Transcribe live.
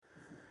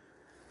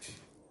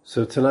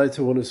So tonight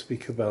I want to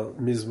speak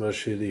about Mizmar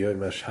Shel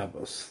Yom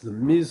HaShabbos, the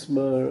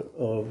Mizmar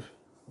of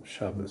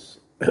Shabbos.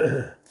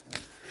 The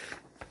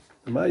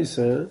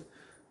Ma'aser,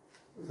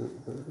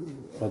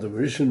 Adam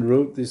Rishon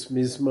wrote this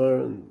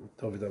Mizmar, and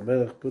David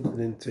HaMelech put it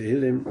in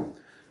Tehillim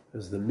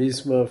as the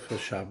Mizmar for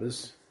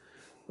Shabbos.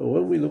 But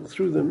when we look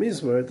through the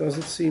Mizmar, it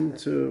doesn't seem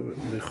to,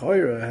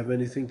 l'chayra, have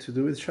anything to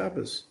do with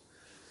Shabbos.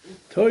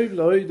 Toiv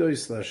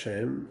lo'odos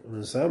l'Hashem,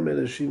 v'zam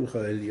el Shimcha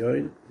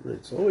Elyon.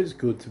 It's always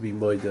good to be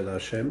moidel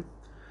Hashem.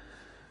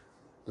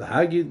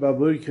 L'hagid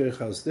b'boker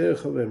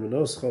chasdecha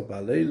v'menoscha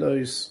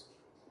b'leilos,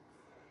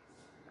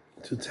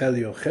 to tell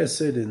your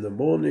chesed in the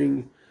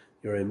morning,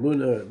 your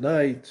emunah at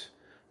night,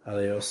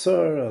 alei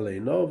osar,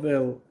 alei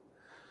novel,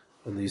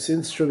 on these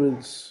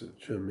instruments,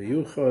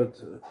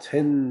 miyuchad, a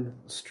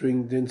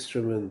 10-stringed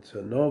instrument,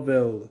 a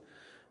novel,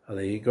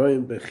 alei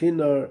goyim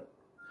bechinar,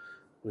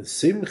 with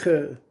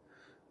simcha,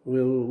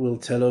 will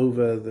tell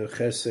over the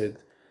chesed.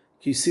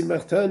 Ki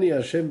simachtani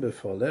Hashem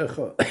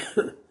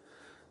b'folecha.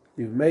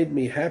 You've made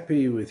me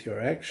happy with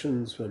your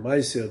actions.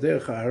 V'maaseh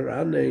yodecha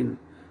haranein.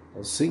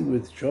 I'll sing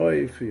with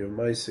joy for your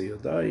maaseh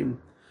yodayim.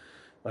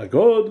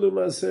 Magod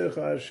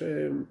l'maasecha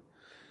Hashem.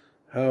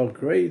 How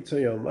great are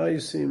your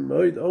maasim.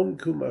 Moed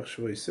omku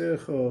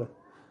machshvoisecha.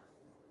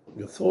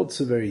 Your thoughts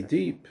are very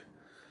deep.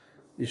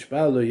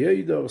 Yishbal lo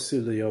yedor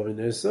sila yovin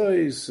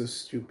esais.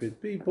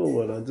 Stupid people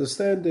won't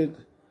understand it.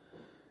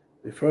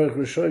 Before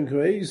Rishonim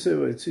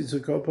Kueisu, it's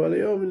Yitzchak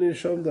Paliyom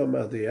Nishom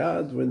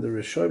Damadiyad, when the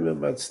Rishonim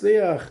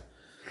Matzliach,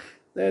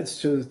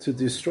 that's to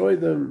destroy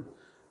them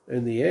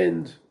in the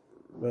end.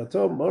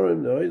 Matom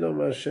Morim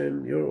Noidom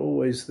Hashem, you're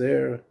always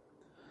there.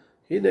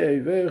 Hine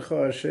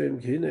Oivecha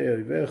Hashem, Hine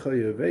Oivecha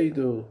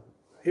Yovedu.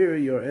 Here are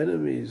your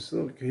enemies.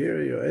 Look, here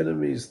are your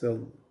enemies.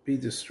 They'll be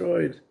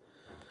destroyed.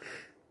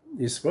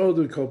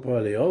 Yismodu Kol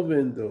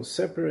Paliyovin, they'll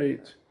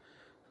separate.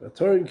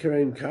 V'torin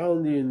Keren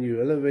Kalni, and you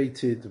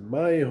elevated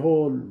my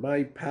horn,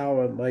 my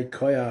power, my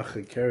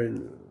koyach,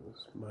 Keren,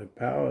 my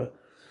power,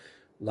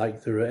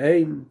 like the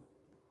Re'im,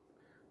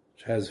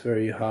 which has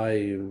very high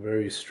and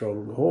very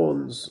strong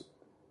horns.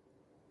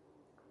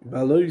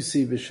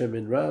 V'aloisi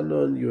b'shemin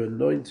ranon, you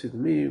anointed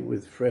me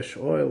with fresh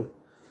oil.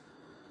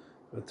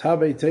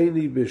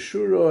 V'tabeteni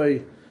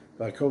b'shuroi,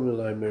 v'kom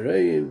elai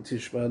mereim,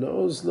 tishmana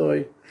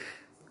oznoi.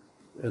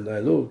 And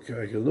I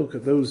can look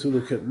at those who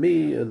look at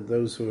me and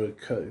those who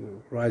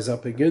rise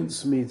up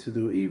against me to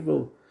do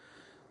evil.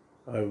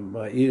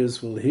 My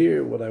ears will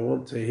hear what I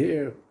want to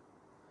hear.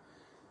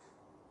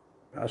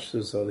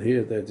 Pashtus will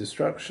hear their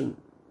destruction.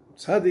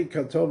 Tzadik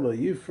katoma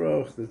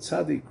yifrach, the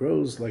tzadik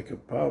grows like a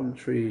palm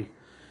tree,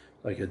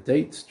 like a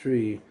date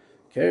tree.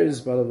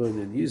 Keres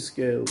balavon in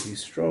Yisrael, be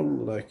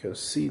strong like a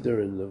cedar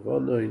in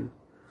Lebanon.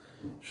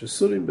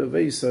 Shesurim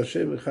beveis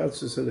Hashem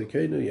echatzus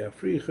elekeinu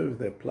yafrichav,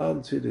 they're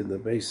planted in the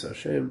Beis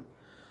Hashem.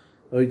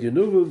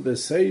 Oidinuvu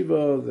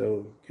beseva,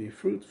 they'll be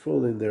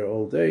fruitful in their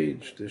old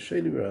age.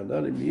 Teshenim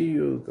ra'ananim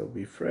yiyu, they'll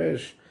be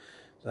fresh.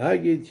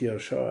 Lahagid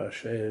yashar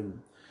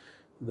Hashem,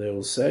 they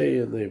will say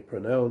and they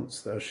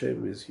pronounce that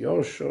Hashem is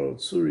Yashar,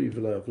 Tzuri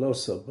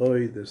v'lavlosa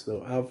boy, there's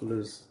no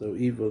avlas, no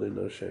evil in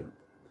Hashem.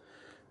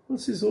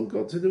 What's this all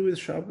got to do with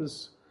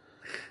Shabbos?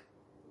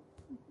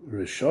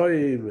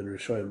 Rishoyim and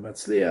Rishoyim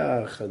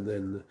Matzliach, and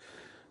then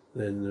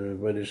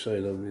Rebbeinu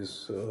Shalom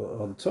is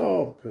on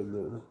top,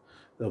 and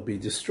they'll be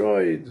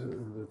destroyed.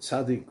 And the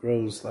tzaddik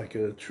grows like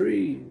a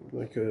tree,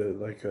 like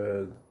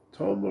a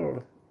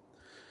tomor.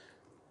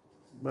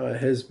 My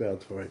head's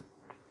bowed for it.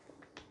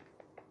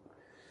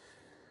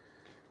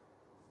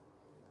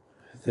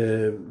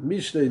 The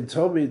Mishnah in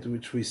Tomid,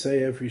 which we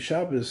say every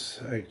Shabbos,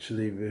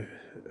 actually,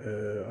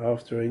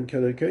 after Ein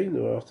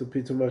Kelokeinu, after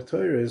Pitum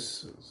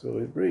Aktoires, so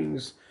it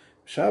brings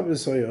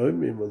Shabbos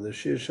Hayomim on the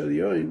Shir Shel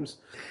Yoims,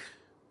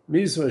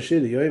 Mizmar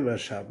Shel Yom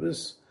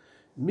HaShabbos,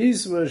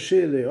 Mizmar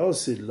Shel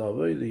Osid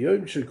Lavoi,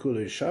 L'Yom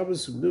Shekulei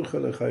Shabbos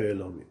U'Mnucha L'Chayo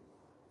Elomim.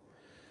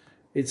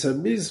 It's a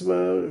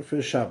Mizmar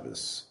for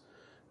Shabbos,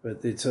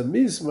 but it's a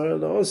Mizmar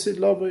L'Osid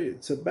Lavoi.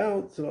 It's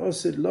about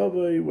L'Osid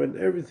Lavoi when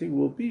everything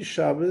will be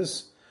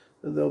Shabbos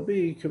and there'll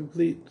be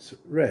complete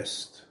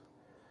rest.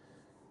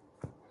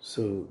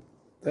 So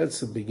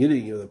that's the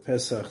beginning of the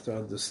Pesach to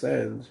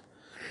understand.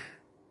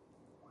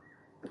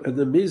 And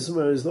the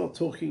Mizmar is not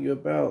talking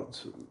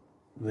about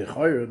the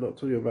Chayra, not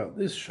talking about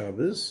this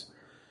Shabbos,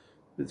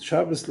 but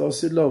Shabbos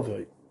L'Osid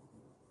Lavoi.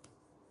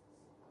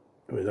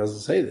 I mean, it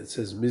doesn't say that, it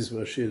says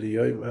Mizmar Shel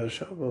Yom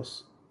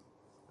HaShabbos.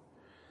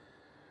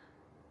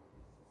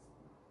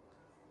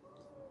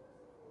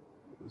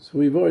 So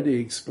we've already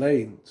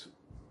explained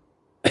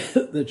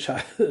that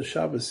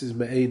Shabbos is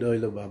Me'ein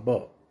Olam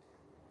Haba.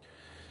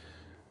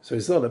 So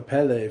it's not a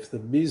pele if the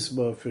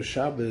Mizmar for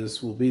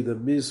Shabbos will be the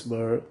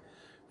Mizmar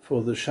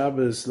for the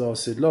Shabbos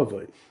L'Osid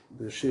Lavoi,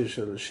 the Shir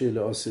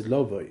L'Osid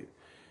Lavoi,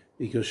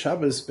 because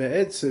Shabbos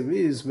Be'etzem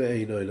is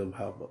Me'ein Olam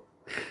Haba.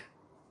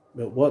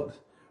 But what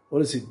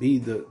does it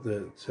mean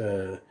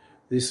that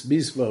this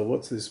Mizmar,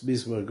 what's this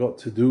Mizmar got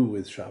to do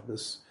with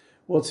Shabbos?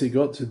 What's it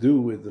got to do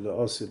with the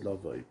L'Osid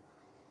Lavoi?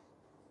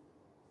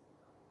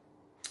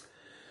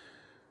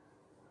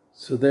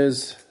 So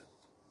there's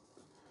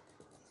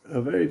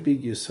a very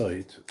big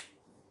Yesod.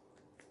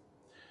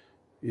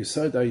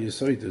 Yesod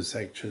HaYesodus,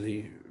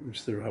 actually,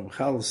 which the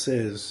Ramchal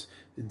says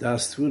in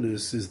Das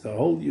Tvunos, is the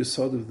whole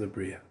Yesod of the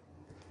Bria.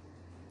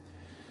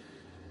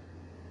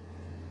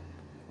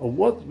 On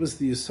what was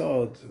the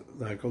Yesod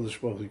that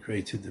HaKadosh Baruch Hu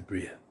created the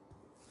Bria?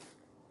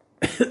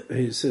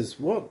 He says,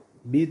 what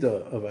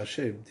midah of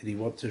Hashem did he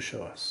want to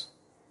show us?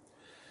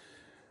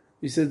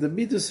 He said, the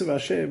midas of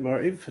Hashem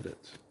are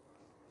infinite.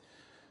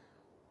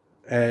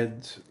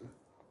 And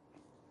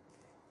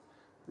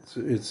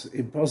it's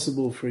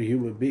impossible for a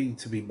human being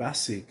to be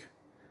masig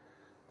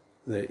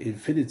the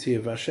infinity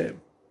of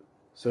Hashem.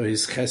 So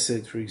his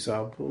chesed, for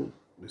example,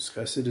 his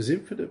chesed is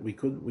infinite. We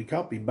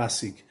can't be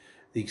masig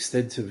the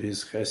extent of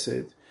his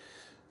chesed.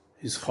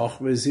 His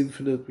chokhmah is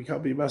infinite. We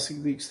can't be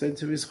masig the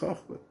extent of his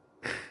chokhmah.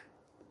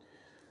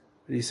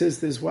 But he says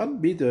there's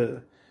one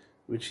midah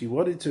which he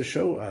wanted to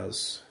show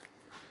us,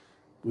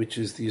 which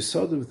is the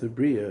yesod of the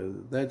Bria,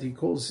 that he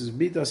calls his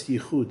midas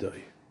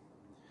yichudoi.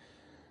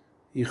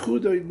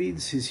 Yichudoi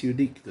means his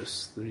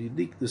uniqueness, the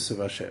uniqueness of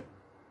Hashem.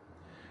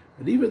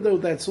 And even though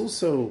that's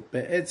also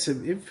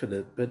be'etzem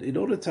infinite, but in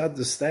order to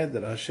understand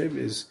that Hashem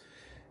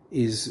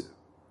is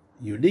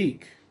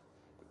unique,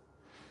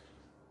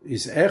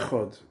 is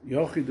echod,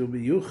 yochid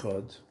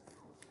u'miyuchad,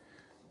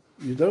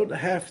 you don't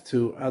have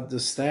to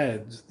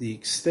understand the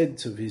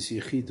extent of his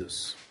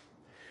yichidus.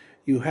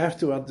 You have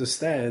to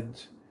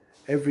understand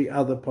every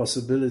other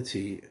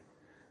possibility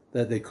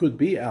that there could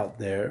be out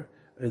there,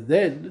 and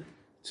then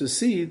to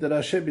see that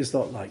Hashem is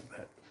not like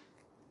that.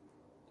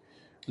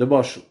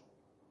 L'moshel.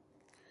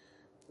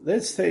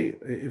 Let's say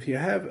if you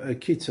have a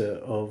kitta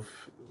of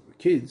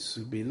kids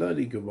who've been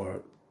learning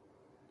Gemara,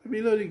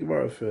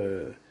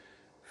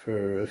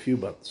 for a few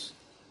months,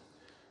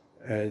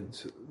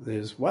 and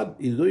there's one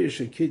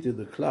Iluyish kid in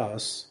the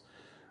class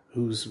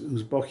who's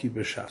Boki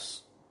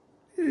B'Shas.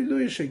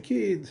 Iluyish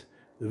kid,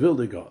 the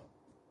Vilna Gaon.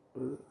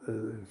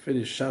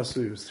 Finished Shas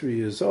when he was 3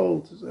 years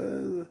old.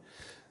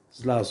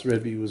 His last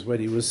Rebbe was when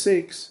he was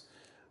 6.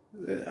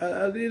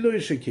 An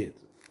Iluyish kid.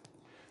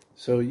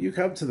 So you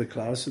come to the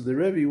class and the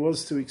Rebbe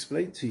wants to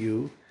explain to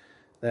you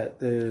that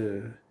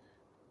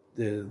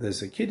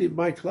there's a kid in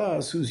my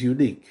class who's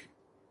unique.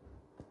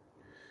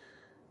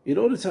 In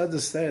order to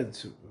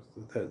understand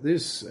that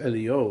this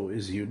Eliyahu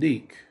is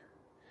unique,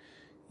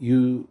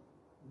 you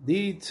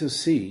need to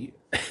see,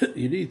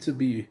 you need to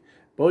be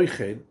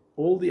boichen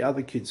all the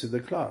other kids in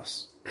the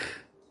class.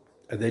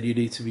 And then you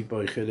need to be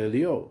boichen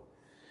Eliyahu.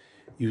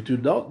 You do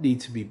not need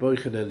to be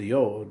boichen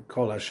Eliyahu on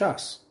Kol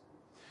HaShas.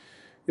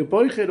 You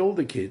boichen all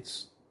the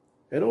kids,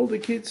 and all the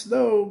kids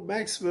know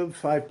maximum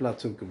 5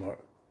 Platon Gemara.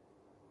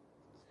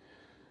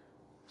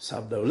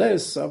 Some know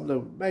less, some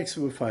know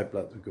maximum 5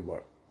 Platon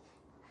Gemara.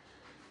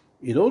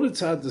 In order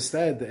to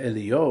understand that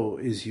Eliyahu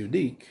is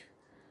unique,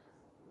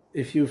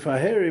 if you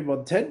faher him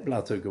on 10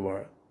 Platon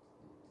Gemara,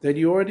 then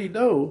you already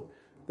know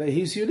that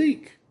he's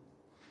unique.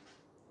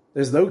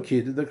 There's no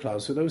kid in the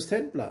class who knows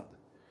 10 Plat.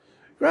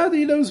 Rather,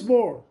 he knows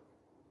more.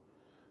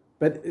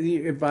 But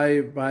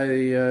by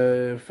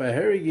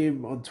fahering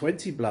him on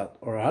 20 Plat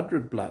or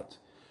 100 Plat,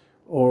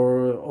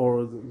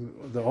 or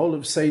the whole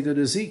of Seder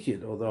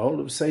Ezekiel, or the whole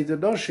of Seder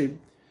Noshim,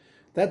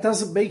 that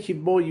doesn't make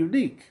him more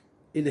unique.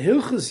 In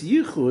Hilchas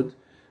Yichud,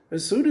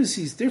 as soon as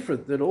he's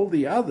different than all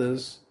the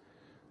others,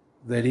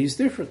 then he's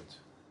different.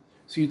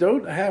 So you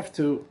don't have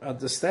to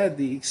understand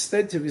the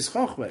extent of his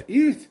chokhmah.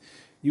 If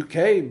you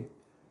came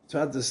to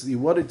understand, you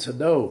wanted to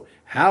know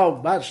how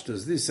much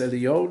does this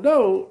Eliyahu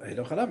know,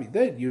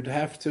 then you'd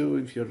have to,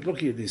 if you're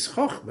looking at his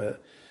chokhmah,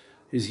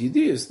 his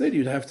yidiyas, then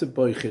you'd have to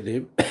boichen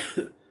him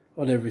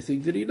on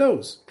everything that he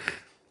knows.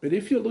 But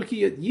if you're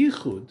looking at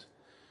Yichud,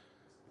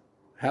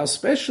 how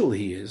special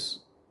he is,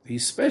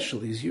 he's special,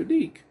 he's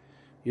unique.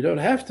 You don't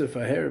have to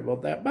faher him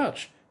on that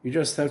much. You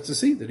just have to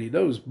see that he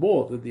knows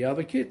more than the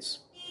other kids.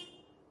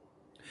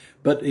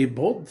 But the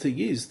important thing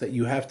is that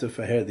you have to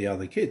faher the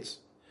other kids.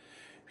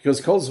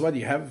 Because Kol Zman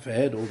you haven't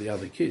fahered all the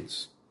other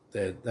kids,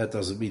 then that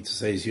doesn't mean to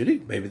say he's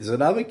unique. Maybe there's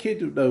another kid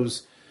who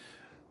knows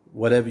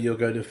whatever you're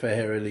going to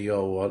faher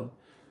Eliyahu on,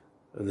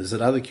 and there's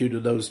another kid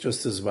who knows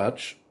just as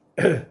much,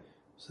 so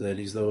then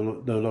he's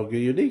no longer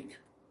unique.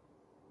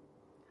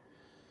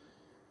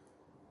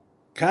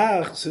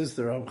 Kach, says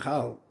the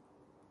Ramchal,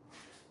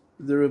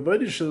 the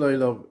Rebbeinu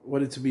Shalom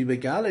wanted to be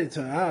megale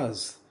to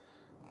us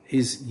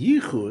his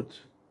yichud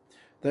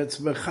that's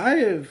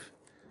mechayev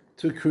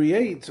to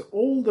create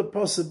all the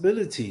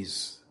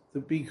possibilities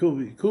that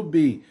could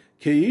be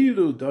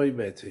keilu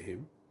doimeh to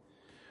him,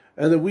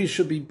 and that we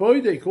should be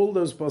boidek all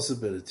those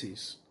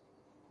possibilities.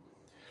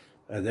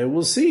 And then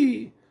we'll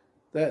see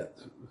that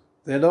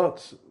they're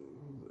not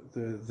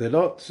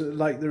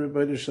like the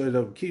Rebbeinu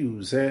Shalom ki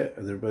hu zeh,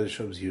 and the Rebbeinu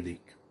Shalom is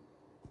unique.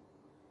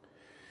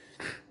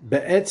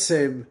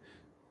 Be'etzem,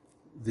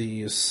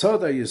 the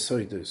Yesod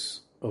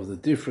HaYesodus of the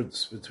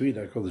difference between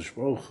HaKadosh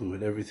Baruch Hu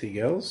and everything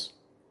else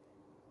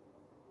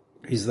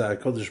is that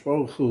HaKadosh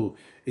Baruch Hu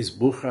is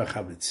Buchach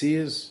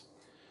HaMetzias.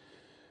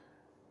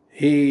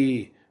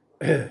 He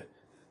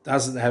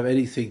doesn't have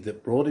anything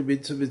that brought him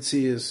into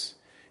Metzias.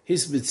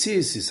 His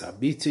Metzias is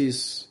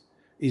Amitis.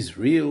 is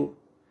real,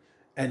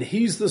 and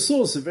he's the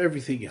source of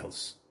everything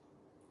else.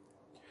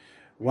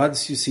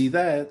 Once you see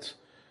that,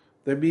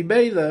 then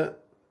Mimela,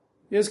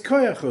 he has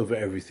koyach over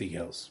everything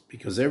else,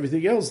 because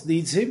everything else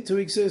needs him to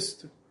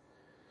exist.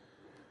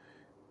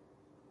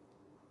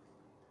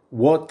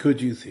 What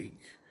could you think?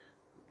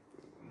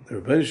 The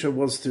Rebbe Shem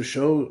wants to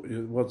show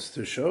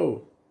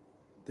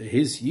that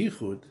his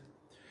yichud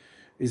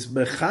is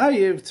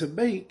mechayev to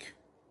make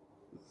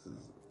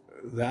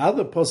the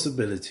other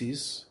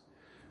possibilities,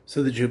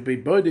 so that you'll be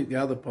burning the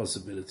other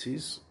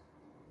possibilities,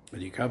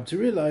 and you come to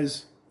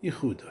realize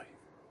yichudai.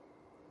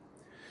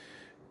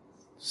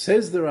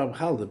 Says the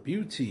Ramchal, the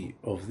beauty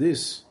of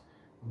this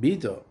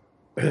midah,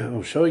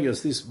 of showing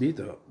us this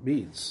midah,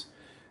 means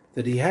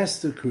that he has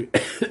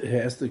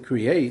to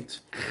create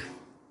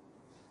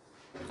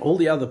all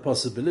the other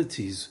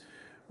possibilities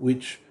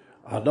which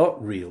are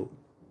not real,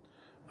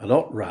 are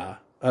not ra,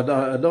 are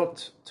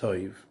not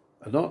toiv,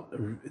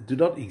 do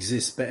not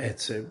exist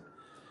be'etzem,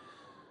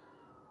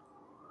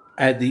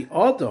 and the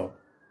Adam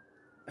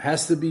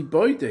has to be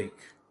boidek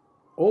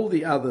all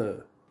the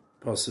other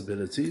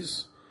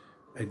possibilities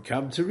and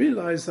come to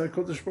realize that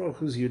HaKadosh Baruch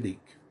Hu is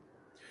unique.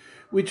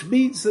 Which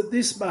means that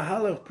this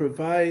Mahalach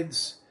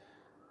provides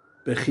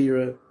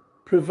Bechira,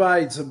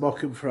 provides a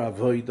mokum for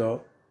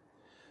Avodah,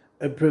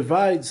 and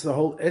provides the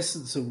whole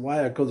essence of why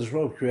HaKadosh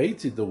Baruch Hu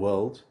created the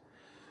world,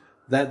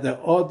 that the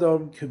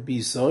Adam can be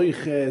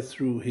zoiche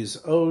through his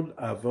own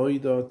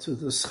Avodah to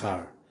the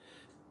Schar.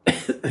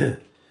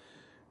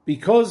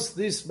 Because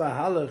this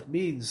Mahalach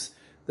means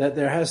that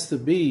there has to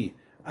be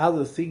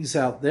other things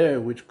out there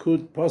which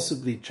could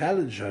possibly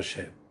challenge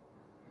Hashem.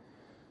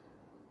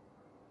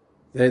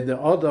 Then the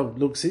Adam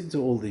looks into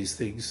all these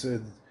things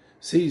and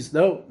sees,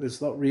 no, it's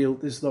not real,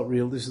 this is not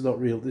real, this is not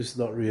real, this is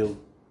not real.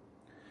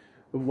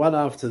 And one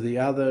after the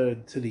other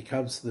until he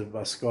comes to the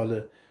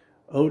Maskala,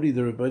 only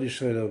the Rebbeinu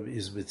Shalom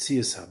is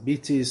Metzias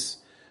Hamitis,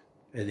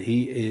 and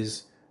he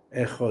is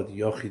Echad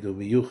Yochid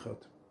Umiyuchad.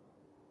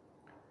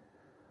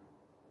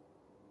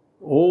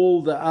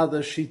 All the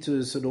other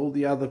shittas and all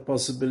the other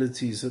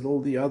possibilities and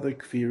all the other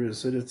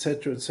kfiras and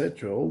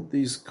etc., all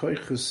these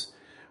koichus,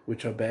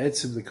 which are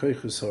be'etzim the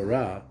koichus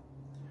hara,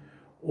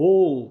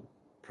 all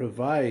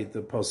provide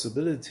the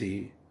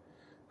possibility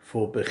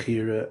for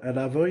bechira and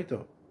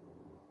avodah.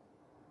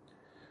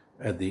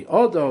 And the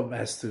Adam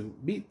has to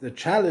meet the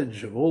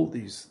challenge of all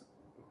these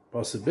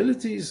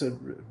possibilities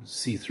and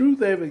see through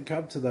them and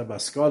come to the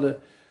maskana.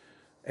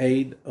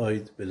 Ein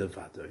oid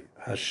bilevadoi.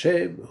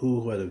 Hashem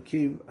hu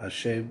Elokim.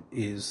 Hashem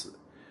is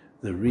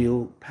the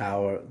real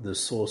power, the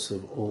source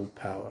of all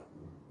power.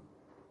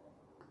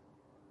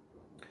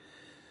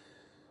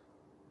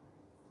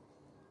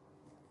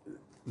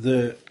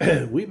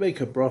 We make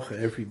a bracha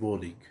every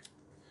morning.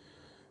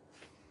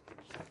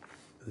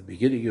 At the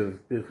beginning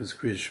of Birchus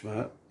Kriyas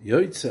Shema,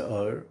 Yoytze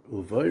or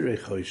uvoyrei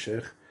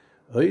choshech,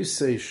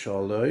 oisei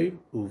shalom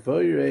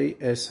uvoyrei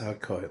es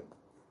hakoil.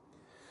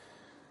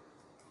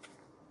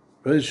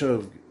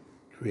 Hashem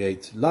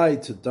creates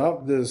light and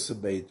darkness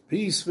and made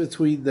peace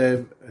between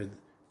them and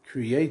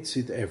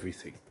created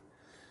everything.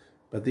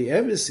 But the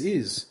emes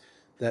is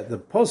that the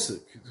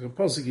posuk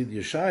in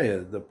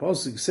Yeshaya, the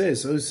posuk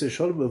says, "Oseh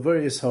shalom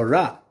uvoyrei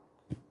hara,"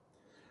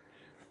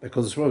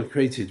 because the Lord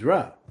created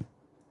ra.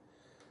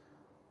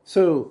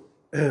 So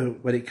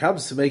when it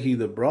comes to making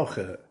the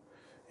bracha,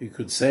 you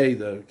could say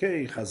that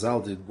okay,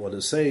 Chazal didn't want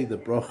to say the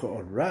bracha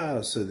on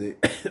ra, so they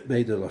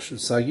made a lashon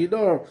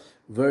saginor,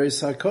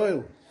 uvoyrei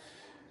hakoil.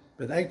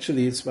 But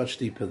actually, it's much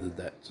deeper than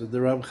that. So the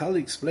Ramchal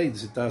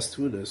explains in Das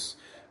Tunas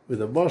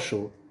with a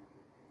mashal,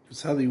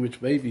 something which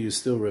maybe you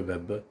still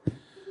remember.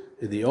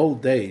 In the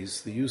old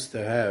days, they used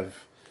to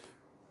have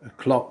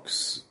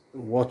clocks,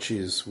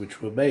 watches,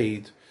 which were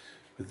made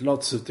with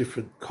lots of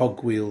different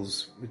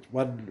cogwheels, with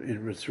one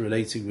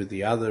relating with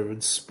the other,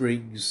 and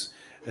springs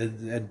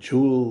and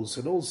jewels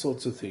and all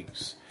sorts of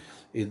things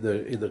in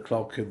the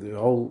clock, and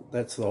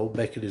that's the whole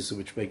mechanism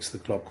which makes the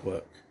clock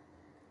work.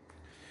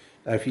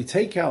 Now, if you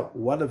take out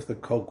one of the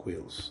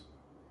cogwheels,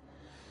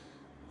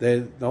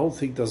 then the whole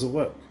thing doesn't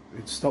work.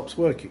 It stops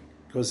working,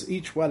 because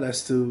each one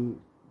has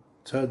to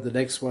turn the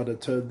next one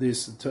and turn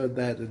this and turn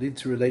that and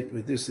interrelate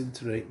with this,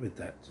 interrelate with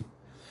that.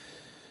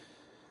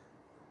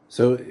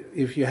 So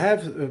if you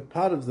have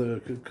part of the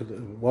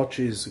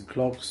watches and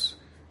clocks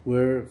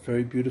were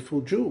very beautiful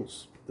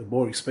jewels. The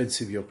more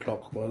expensive your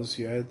clock was,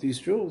 you had these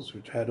jewels,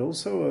 which had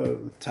also a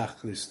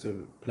tachlis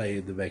to play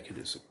in the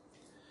mechanism.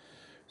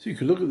 So you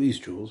could look at these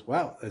jewels,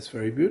 wow, that's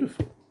very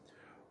beautiful.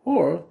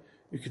 Or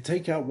you could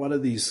take out one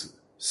of these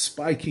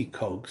spiky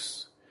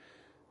cogs,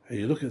 and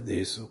you look at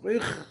this,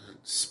 it's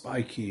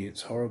spiky,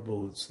 it's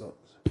horrible, it's not.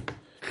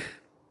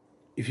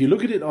 If you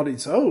look at it on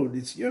its own,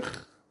 it's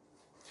yuck.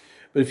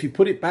 But if you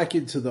put it back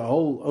into the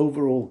whole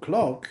overall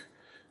clock,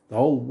 the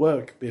whole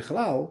work,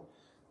 bichlal,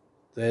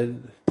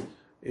 then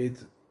it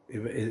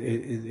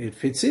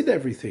fits in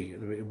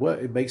everything.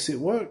 It makes it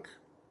work.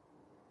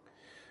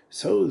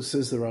 So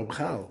says the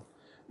Ramchal,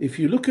 if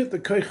you look at the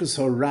koichos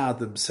hara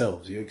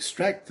themselves, you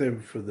extract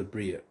them from the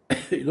bria.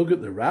 You look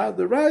at the ra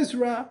is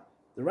ra,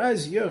 the ra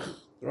is yuch,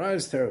 the ra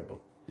is terrible.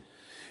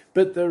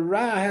 but the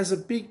Ra has a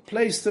big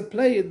place to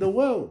play in the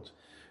world.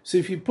 So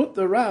if you put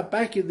the Ra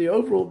back in the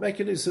overall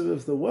mechanism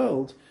of the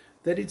world,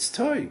 then it's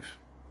Toiv.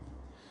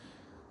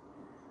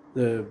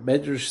 The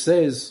Medrash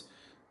says,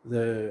 on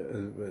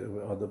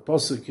the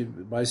pasuk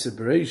in Ma'aseh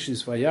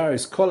Bereshis,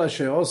 Vayaris Kol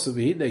Asher Osu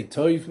V'Hinei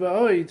Toiv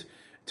Ma'od,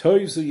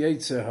 Toiv Zu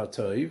Yetzer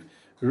HaToiv,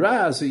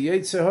 Ra Zu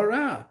Yetzer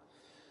HaRa.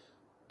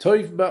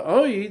 Toiv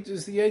Ma'od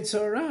is the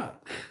Yetzer HaRa.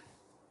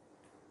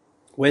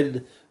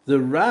 When the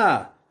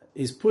Ra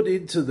is put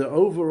into the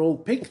overall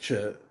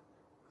picture,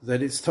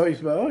 then it's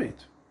Toiv Ma'od.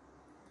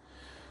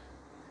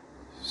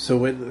 So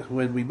when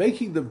we're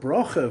making the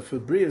bracha for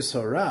Brias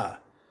Hara,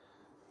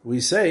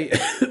 we say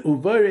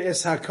Uvari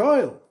es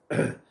Hakoil,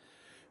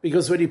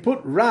 because when you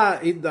put Ra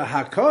in the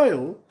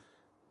Hakoil,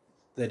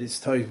 then it's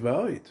Toiv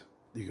Ma'od.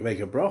 You can make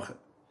a bracha.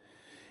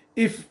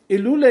 If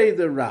Ilule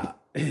the Ra,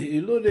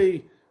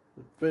 Ilule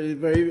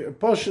very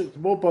poshut,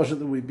 more poshut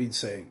than we've been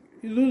saying,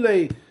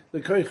 Ilule the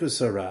Koichus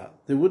Hara,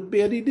 there wouldn't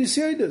be any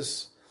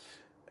Nisyonos.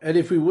 And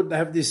if we wouldn't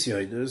have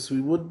Nisyonos,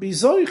 we wouldn't be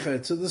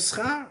Zoicha to the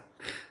Schar.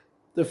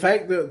 The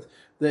fact that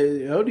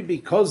only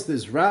because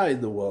there's Ra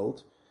in the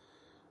world,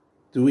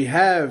 do we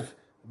have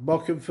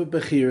Mokim for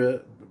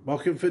Bechira,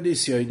 Mokim for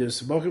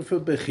Nisyonos, Mokim for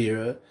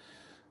Bechira,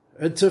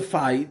 and to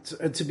fight,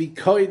 and to be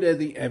koine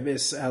the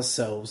emes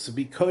ourselves, to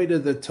be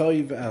koine the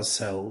toiv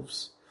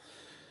ourselves.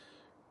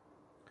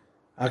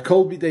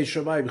 Akol bidei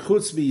shamayim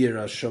chutz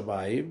miyira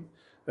shamayim,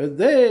 and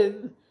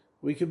then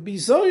we can be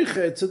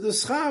zoiche to the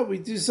schar. We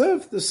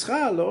deserve the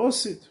schar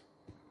la'osid.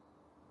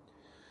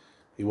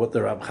 What the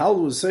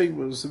Ramchal was saying,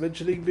 was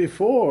mentioning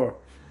before,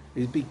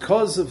 is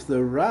because of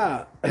the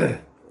Ra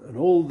and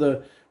all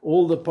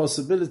the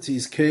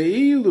possibilities,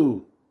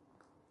 Keilu,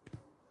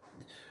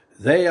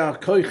 they are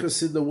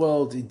koiches in the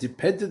world,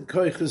 independent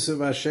koiches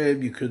of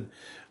Hashem. You can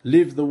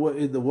live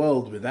in the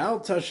world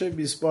without Hashem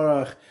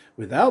Yisbarach,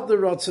 without the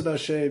Ratzon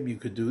Hashem. You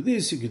could do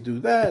this, you could do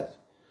that.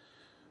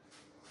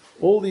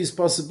 All these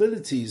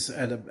possibilities,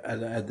 and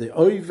the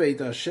Oived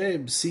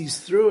Hashem sees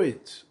through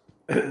it.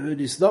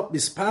 And it's not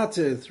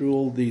mispater through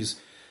all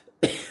these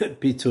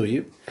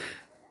pituyim.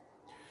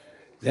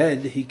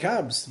 Then he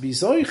comes to be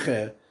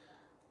zoiche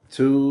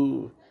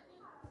to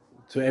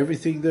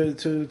everything to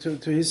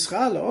his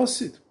schal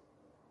osid.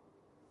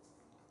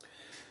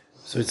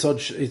 So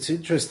it's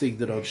interesting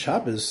that on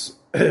Shabbos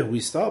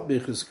we start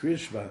Birchas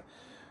Kriyashma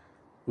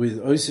with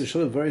Oisei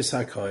Shalom Varis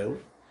Hakoil,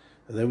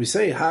 and then we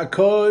say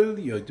Hakoil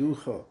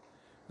Yoducha,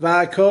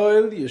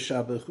 V'Hakoil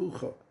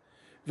Yeshabechucha.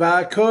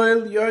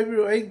 V'hakoil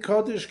yoimru ein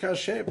kodesh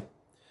kashem.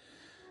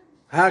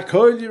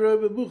 Hakoil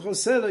yirom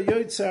b'muchosela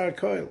yoytzer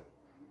hakoil.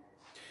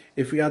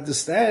 If we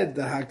understand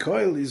the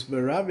hakoil is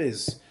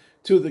meramis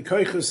to the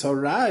koichus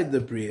hara in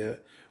the bria,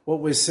 what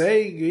we're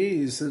saying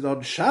is that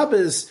on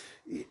Shabbos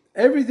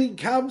everything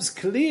comes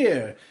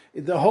clear.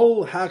 The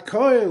whole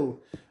hakoil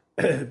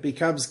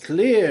becomes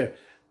clear,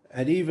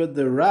 and even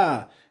the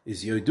ra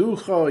is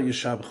yoducha,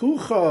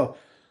 yeshabchucha,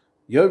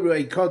 yoimru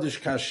ein kodesh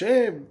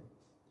kashem.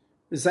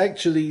 There's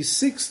actually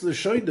 6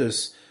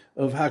 Lashonos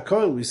of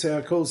Hakol. We say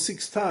Hakol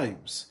 6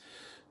 times.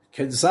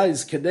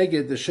 Kenzayis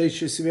Keneged the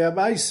Sheishis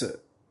V'Amaisa.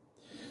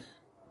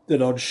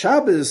 That on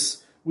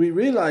Shabbos, we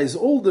realize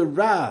all the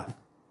Ra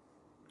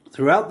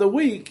throughout the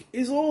week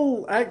is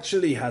all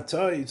actually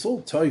Hatay. It's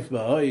all Toif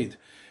Ma'od.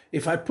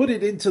 If I put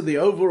it into the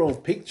overall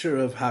picture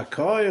of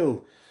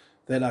Hakol,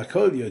 then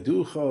Hakol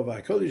Yoducha,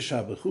 Hakol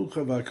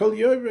Yishabechucha, Hakol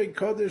Yorei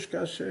Kodesh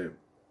Kashem.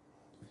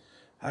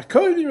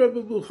 It's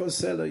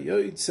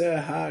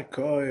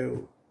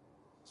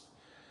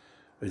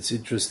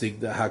interesting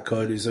that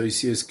Hakoil is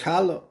Oisius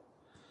Kala,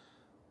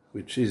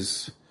 which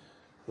is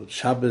what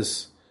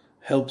Shabbos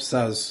helps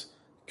us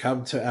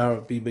come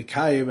to be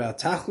Mekayim, our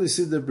Tachlis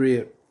in the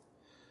Bria,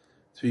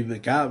 to be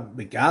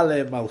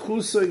Megale,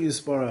 Malchuso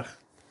Yisborach.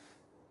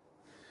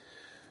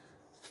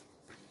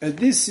 And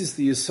this is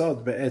the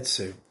Yesod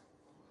Be'etzim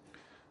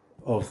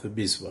of the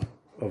Mizmah,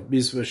 of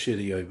Mizmah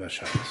Shiri Yom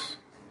HaShabbos.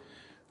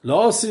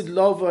 La'asid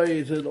lova,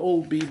 it had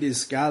all been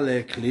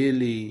iskale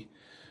clearly.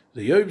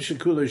 The Yom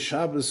Shekulo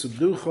Shabbos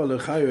U'Mnucha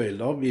L'Chayo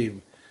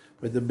Elomim,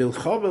 when the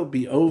Milchama will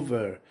be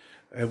over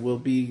and will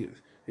be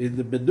in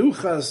the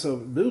Menuchas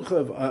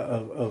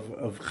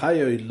of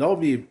Chayo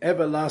Elomim,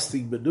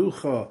 everlasting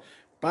Menucha,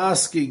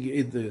 basking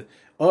in the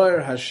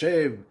Or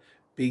Hashem,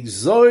 being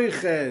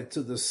zoiche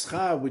to the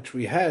schar which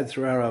we had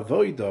through our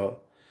avodah,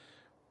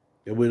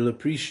 and we'll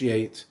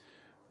appreciate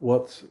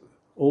what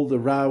all the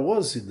Ra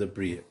was in the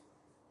Bria.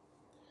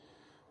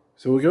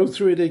 So we'll go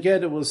through it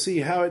again and we'll see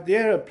how it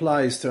there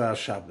applies to our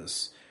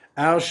Shabbos.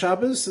 Our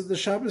Shabbos and the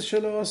Shabbos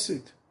Shel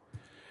Osid.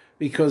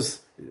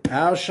 Because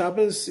our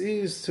Shabbos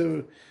is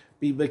to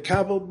be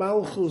Mekabel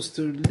Malchus,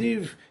 to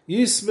live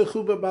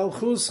Yismechu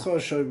B'Malchus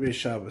Choshoy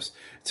Shabbos,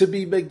 to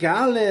be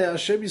Megale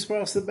Hashem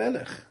Yisparach the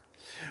Melech.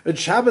 And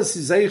Shabbos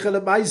is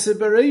Eichel Ma'aseh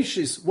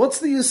Bereshis. What's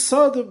the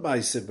Yesod of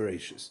Ma'aseh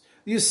Bereshis?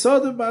 The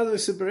Yesod of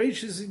Ma'aseh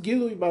Bereshis is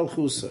Gilui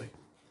Malchusay.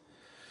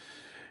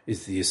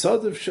 It's the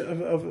Yesod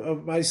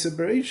of Ma'aseh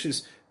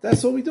Bereshis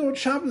That's what we do on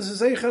Shabbos.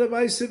 Is Eichel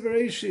Ma'aseh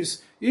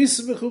Bereishis.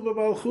 Yismechu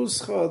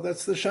b'malchuscha.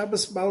 That's the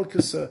Shabbos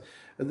Malkusa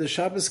and the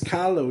Shabbos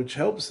Kala, which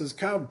helps us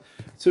come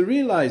to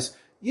realize,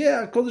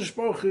 HaKadosh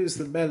Baruch Hu is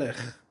the Melech.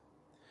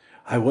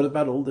 What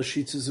about all the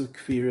shitas of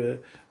Kfira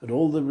and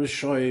all the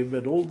Rishoim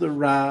and all the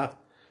Ra?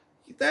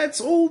 That's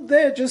all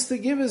there just to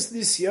give us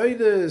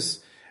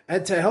nisyonos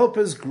and to help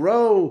us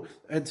grow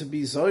and to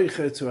be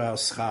zoicha to our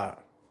schar.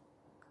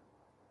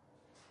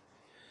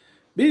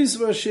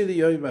 Mizmor Shili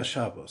Yom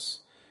HaShabbos.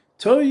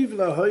 Toiv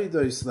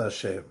lahoidos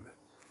Lashem,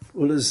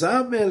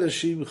 ulezameh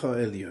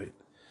l'shimcha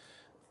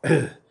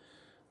elyon.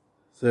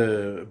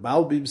 The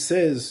Malbim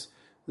says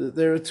that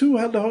there are two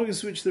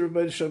hanhogas which the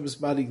Rebbeinu Shalom is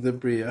manning the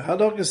Bria: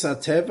 hanhogas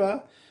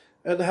ateva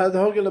and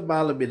hanhoga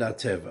l'mala min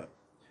ateva.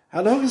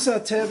 Hanhogas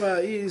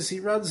ateva is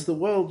he runs the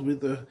world with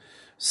the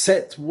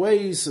set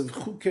ways of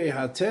chukei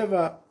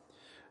hateva,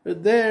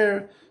 and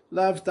there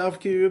lav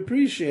davki you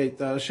appreciate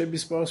that Hashem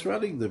is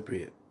running the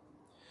Bria.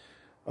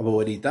 But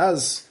when he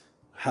does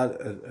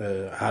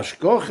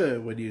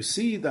hashgocha, when you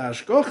see the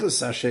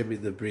hashgochas Hashem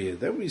in the Bria,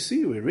 then we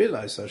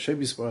realize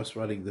Hashem is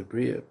running the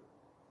Bria.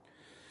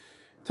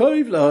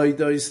 Toiv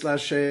lahoidos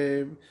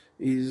Lashem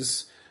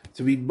is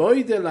to be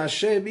moidel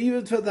Hashem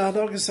even for the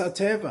hanogas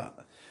hateva,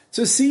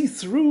 to see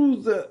through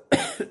the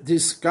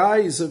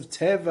disguise of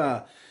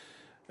teva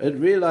and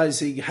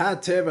realizing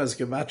ha-teva is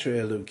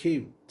gematria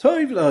elukim.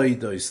 Toiv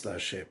lahoidos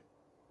Lashem.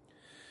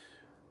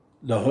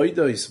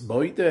 Lahoidos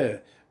moide.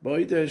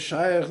 Moide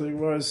Shaykh, the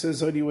Gemara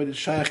says only when it's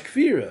Shaykh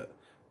Kfira.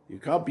 You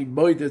can't be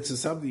moide to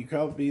something. You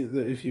can't be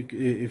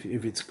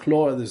if it's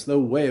claw. There's no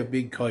way of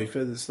being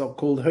koifer. It's not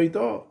called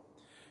hoidah.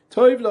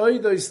 Toiv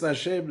lahoidos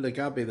Lashem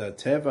legabe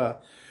teva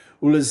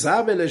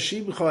ulezame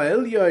leshimcha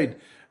elyon.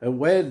 And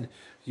when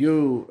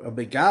you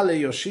megale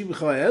your shimcha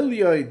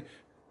elyon,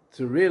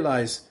 to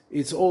realize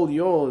it's all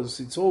yours.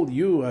 It's all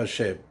you,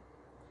 Hashem.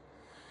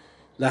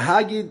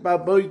 Lahagid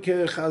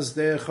baboiker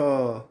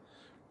chazdecha.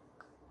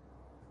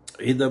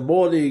 In the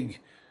morning,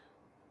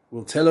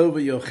 we'll tell over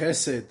your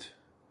chesed.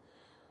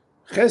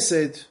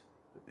 Chesed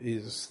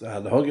is the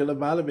hanhoga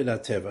l'mala min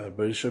hateva.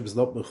 Bereshim is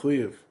not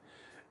mechuyev.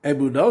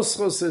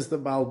 Emunoscho, says the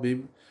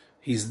Malbim,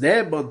 he's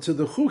ne'eman to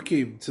the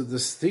chukim, to the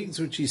things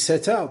which he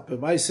set out.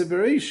 But Ma'aseh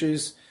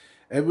Bereishis,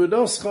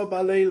 emunoscho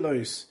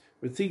b'aleilos.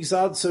 When things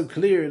aren't so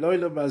clear in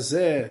olam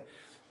hazeh,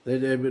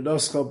 then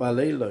emunoscho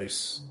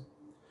b'aleilos.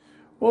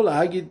 All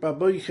hagid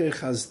b'boiker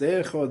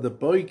chazdecha, the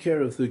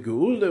boiker of the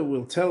Geula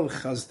will tell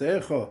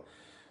chazdecha.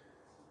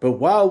 But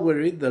while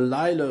we're in the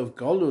Laila of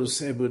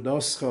Golus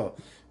Emunoscha,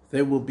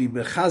 there will be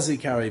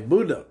Mechazik our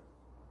Emunah.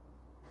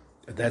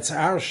 And that's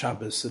our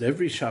Shabbos and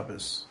every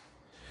Shabbos.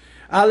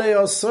 Ale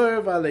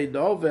Osor Ale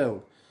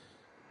Novel.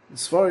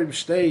 Sforim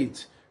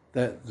state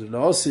that the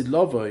Nosid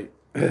Lovoi,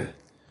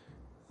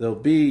 there'll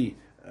be,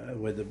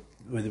 when the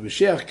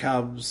Mashiach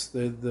comes,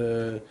 then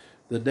the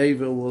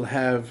navel will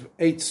have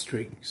 8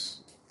 strings.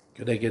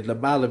 Keneged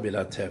Lamala Min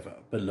HaTeva.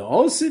 But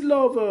Nosid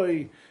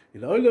Lovoi,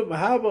 in Olam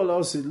Haba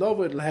Nosid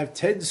Lovoi, it'll have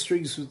 10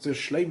 strings with the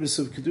Shleimus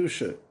of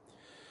Kedusha.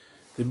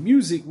 The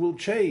music will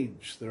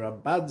change. The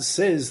Ramban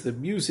says the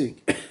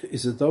music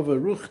is a Dover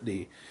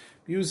Ruchni.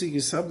 Music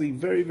is something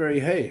very, very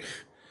heich.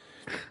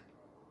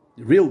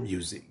 Real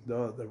music,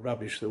 not the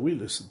rubbish that we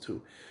listen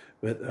to.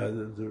 But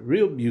the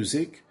real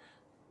music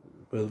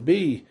will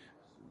be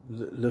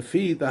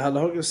Lefi, the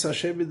Halagas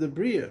Hashem in the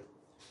Bria.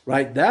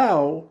 Right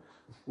now,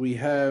 we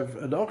have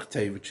an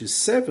octave, which is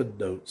 7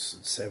 notes,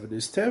 and 7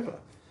 is Teva.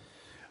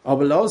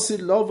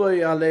 Abelosid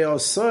Lovoi Ale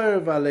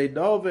Osor Ale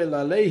Novel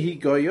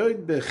Alehi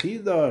Goyon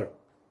Bechidar.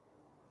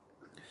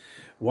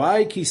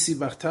 Why ki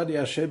simachtani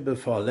Hashem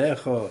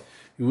b'falecha?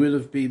 You will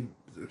have been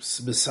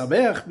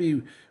mesameach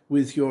me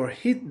with your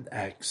hidden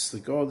acts. The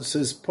God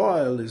says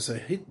Poel is a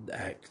hidden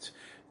act.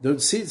 You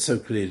don't see it so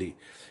clearly.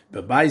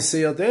 But by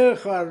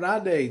seyadecha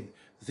aranein,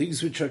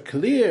 things which are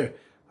clear,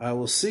 I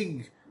will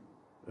sing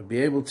and be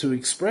able to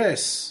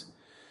express.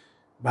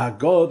 Ma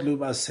God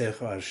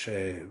lumasecha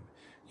Hashem.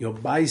 Your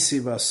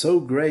maisim are so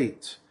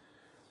great.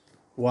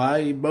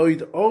 Why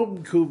moed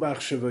omku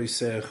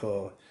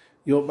machshavoisecha?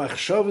 Your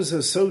machshavas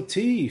are so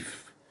deep.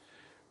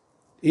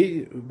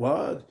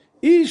 What?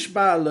 Ish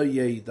bar lo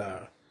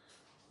yedar.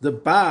 The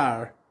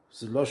bar,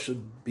 the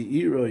loshen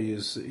beiro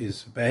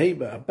is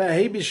behema. A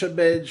behemish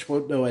mensch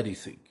won't know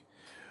anything.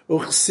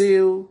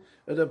 Uchsil,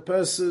 and a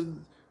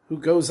person who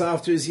goes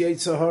after his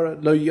yetzer hara,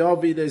 lo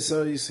yavid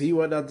esois, he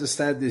won't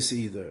understand this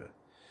either.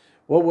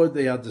 What won't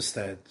they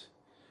understand?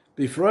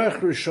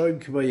 B'froach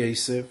rishoim k'ma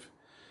Yosef,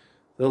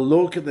 they'll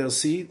look and they'll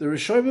see the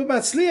rishoim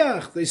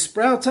matzliach. They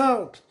sprout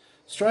out.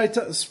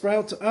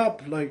 Sprout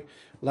up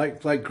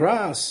like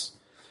grass.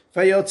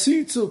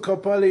 Vayotzitzu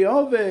kopali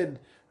oven,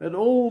 and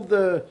all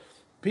the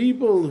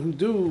people who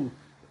do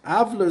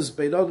avlas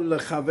beinonu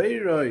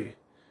lechaveiroi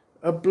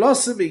are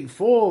blossoming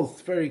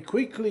forth very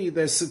quickly.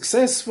 They're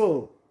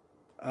successful.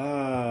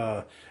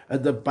 And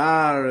the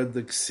bar and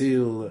the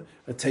ksil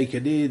are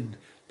taken in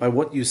by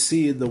what you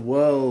see in the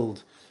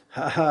world.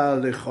 Ha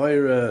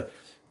lechoira,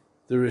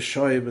 the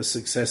rishoim are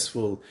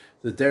successful.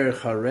 The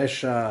derech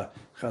haresha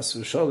chas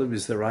v'sholem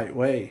is the right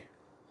way.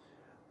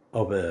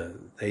 aber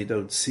they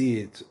don't see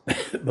it.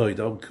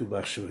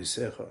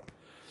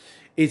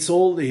 It's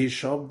all the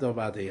Hishamdam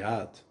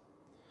Adiyad.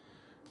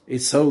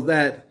 It's so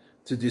that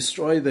to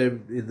destroy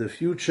them in the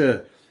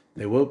future,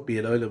 there won't be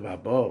an Olam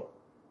Haba.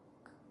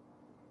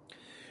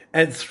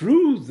 And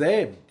through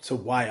them, so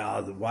why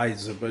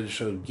does the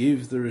Rebbeinu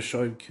give the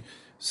Rishonim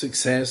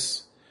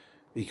success?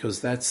 Because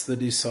that's the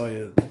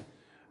Nisayon.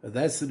 And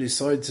that's the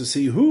Nisayon to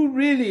see who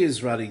really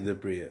is running the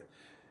Bria.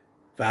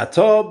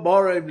 V'atom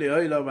morem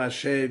li'olam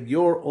Hashem,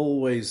 you're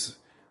always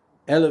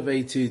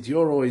elevated,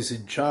 you're always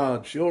in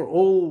charge, you're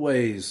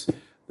always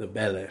the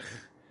Melech.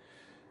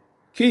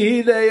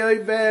 Ki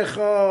hinei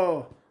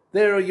oivecha,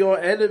 there are your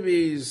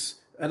enemies,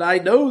 and I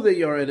know they're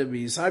your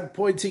enemies. I'm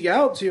pointing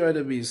out to your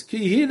enemies. Ki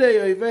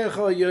hinei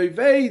oivecha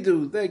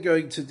yovedu, they're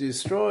going to be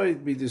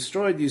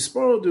destroyed.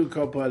 Yispordu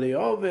kol pali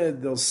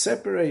oved, they'll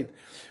separate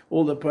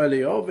all the pali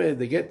oved.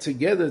 They get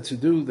together to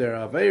do their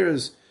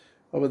averas,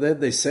 but then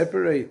they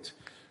separate.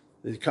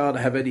 They can't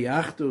have any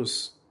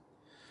achdus.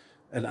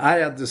 And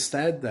I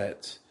understand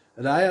that.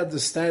 And I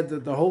understand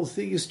that the whole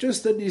thing is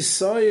just a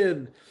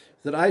nisayon,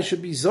 that I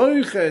should be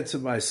zoiche to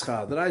my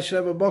schar, that I should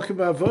have a mokim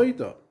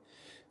avodah.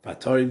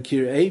 Vatorim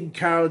kir'ein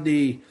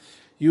karni,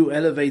 you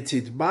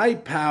elevated my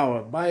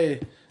power,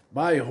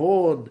 my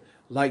horn,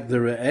 like the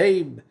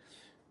re'eim.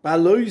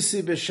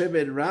 Baloisi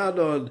b'shemen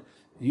ranon,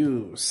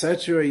 you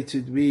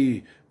saturated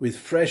me with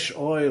fresh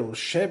oil.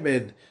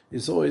 Shemen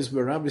is always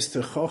meramis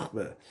to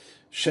chochmah.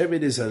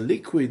 Shemen is a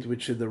liquid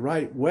which in the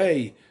right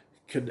way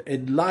can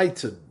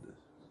enlighten,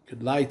 can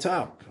light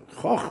up.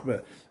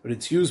 Chochmah, when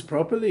it's used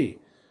properly,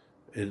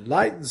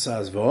 enlightens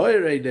us.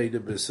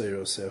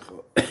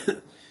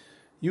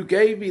 You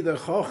gave me the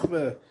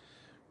chochmah,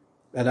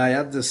 and I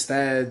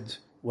understand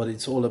what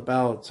it's all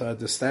about. I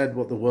understand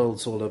what the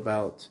world's all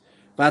about.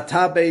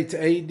 Vatabeit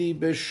eini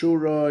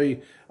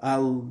b'shuroi,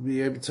 I'll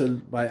be able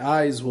to, my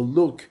eyes will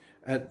look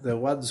at the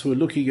ones who are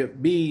looking at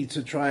me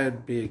to try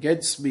and be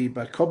against me.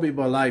 Bakomim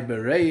olai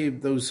mereim,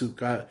 those who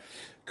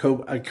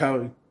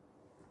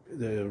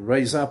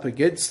raise up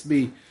against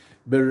me.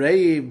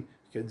 Mereim,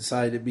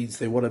 inside it means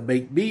they want to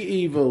make me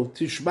evil.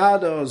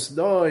 Tishmados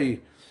noi,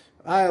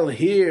 I'll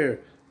hear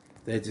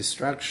their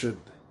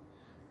destruction.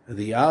 And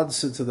the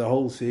answer to the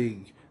whole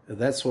thing, and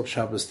that's what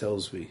Shabbos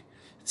tells me.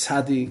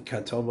 Tzadik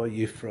katoma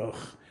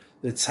yifroch.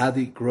 The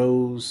tzadik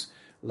grows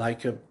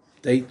like a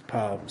date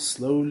palm.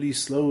 Slowly,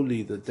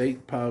 the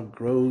date palm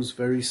grows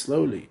very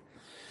slowly.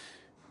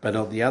 But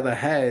on the other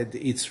hand,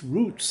 its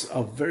roots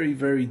are very,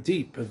 very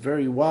deep and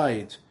very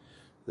wide.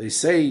 They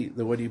say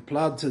that when you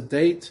plant a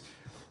date,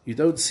 you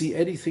don't see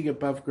anything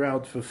above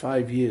ground for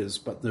 5 years,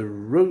 but the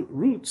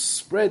roots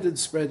spread and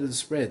spread and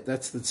spread.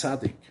 That's the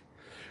tzaddik.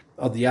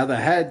 On the other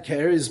hand,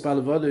 Ke'eriz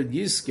Balavona and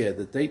Yizke,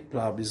 the date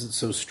palm isn't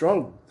so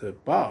strong, the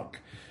bark,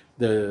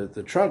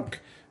 the trunk,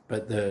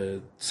 but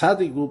the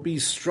tzaddik will be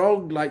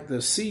strong like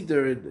the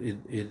cedar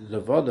in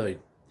Levona.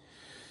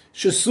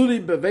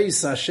 Shesulim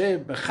beveis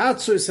Hashem,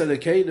 bechatzos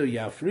elekeinu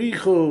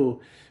yafrichu,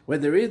 when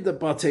they're in the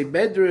Batei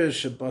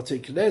Medrash and Batei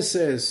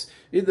Knesses,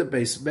 in the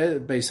Beis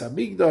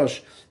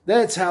Hamikdash,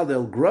 that's how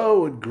they'll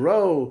grow and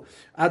grow,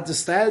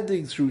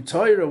 understanding through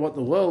Torah what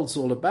the world's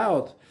all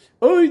about.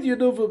 Oid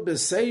Yenuvim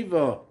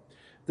B'Seiva,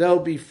 they'll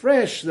be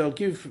fresh, they'll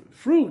give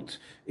fruit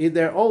in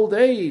their old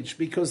age,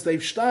 because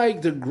they've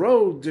steiged and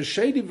grown,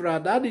 D'Sheinim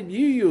Ra'ananim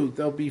Yiyu,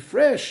 they'll be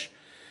fresh.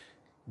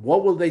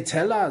 What will they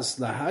tell us?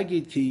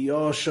 Lahagid ki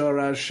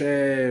Yoshar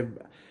Hashem.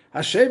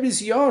 Hashem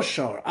is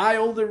Yoshar.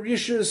 All the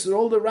Rishus and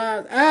all the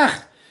Rad.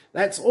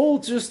 That's all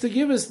just to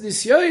give us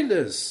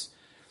Nisyonis.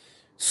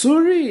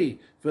 Suri,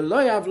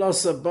 v'lo avla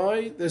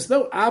sabai. There's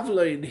no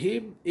avla in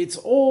him. It's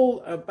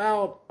all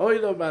about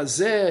Olam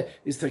Hazeh,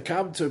 is to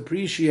come to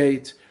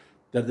appreciate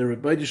that the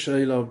Rebbeinu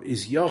Shalom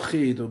is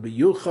Yochid or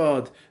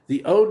Miyuchad,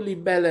 the only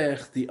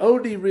Melech, the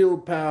only real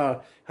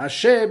power.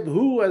 Hashem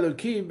hu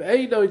Elokim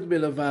einoid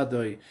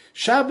milavadoi.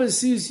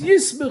 Shabbos is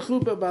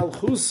Yismechu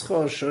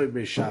b'malchuscha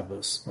shoymei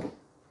Shabbos.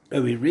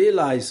 And we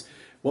realize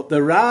what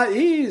the Ra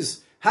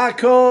is.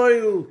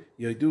 Hakoil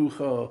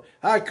Yoducha,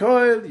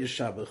 Hakoil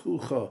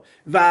Yeshabachucha,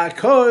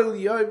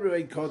 Va'akoil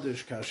Yomrei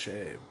Kodesh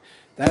Kashem.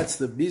 That's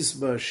the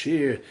Mizmor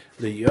Shir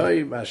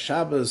L'Yom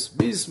HaShabbos,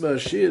 Mizmor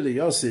Shir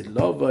L'Yosid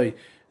Lovoi,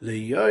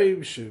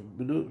 L'Yom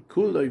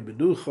Shekuloi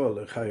Menucha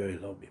L'Chayoy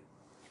Lomim.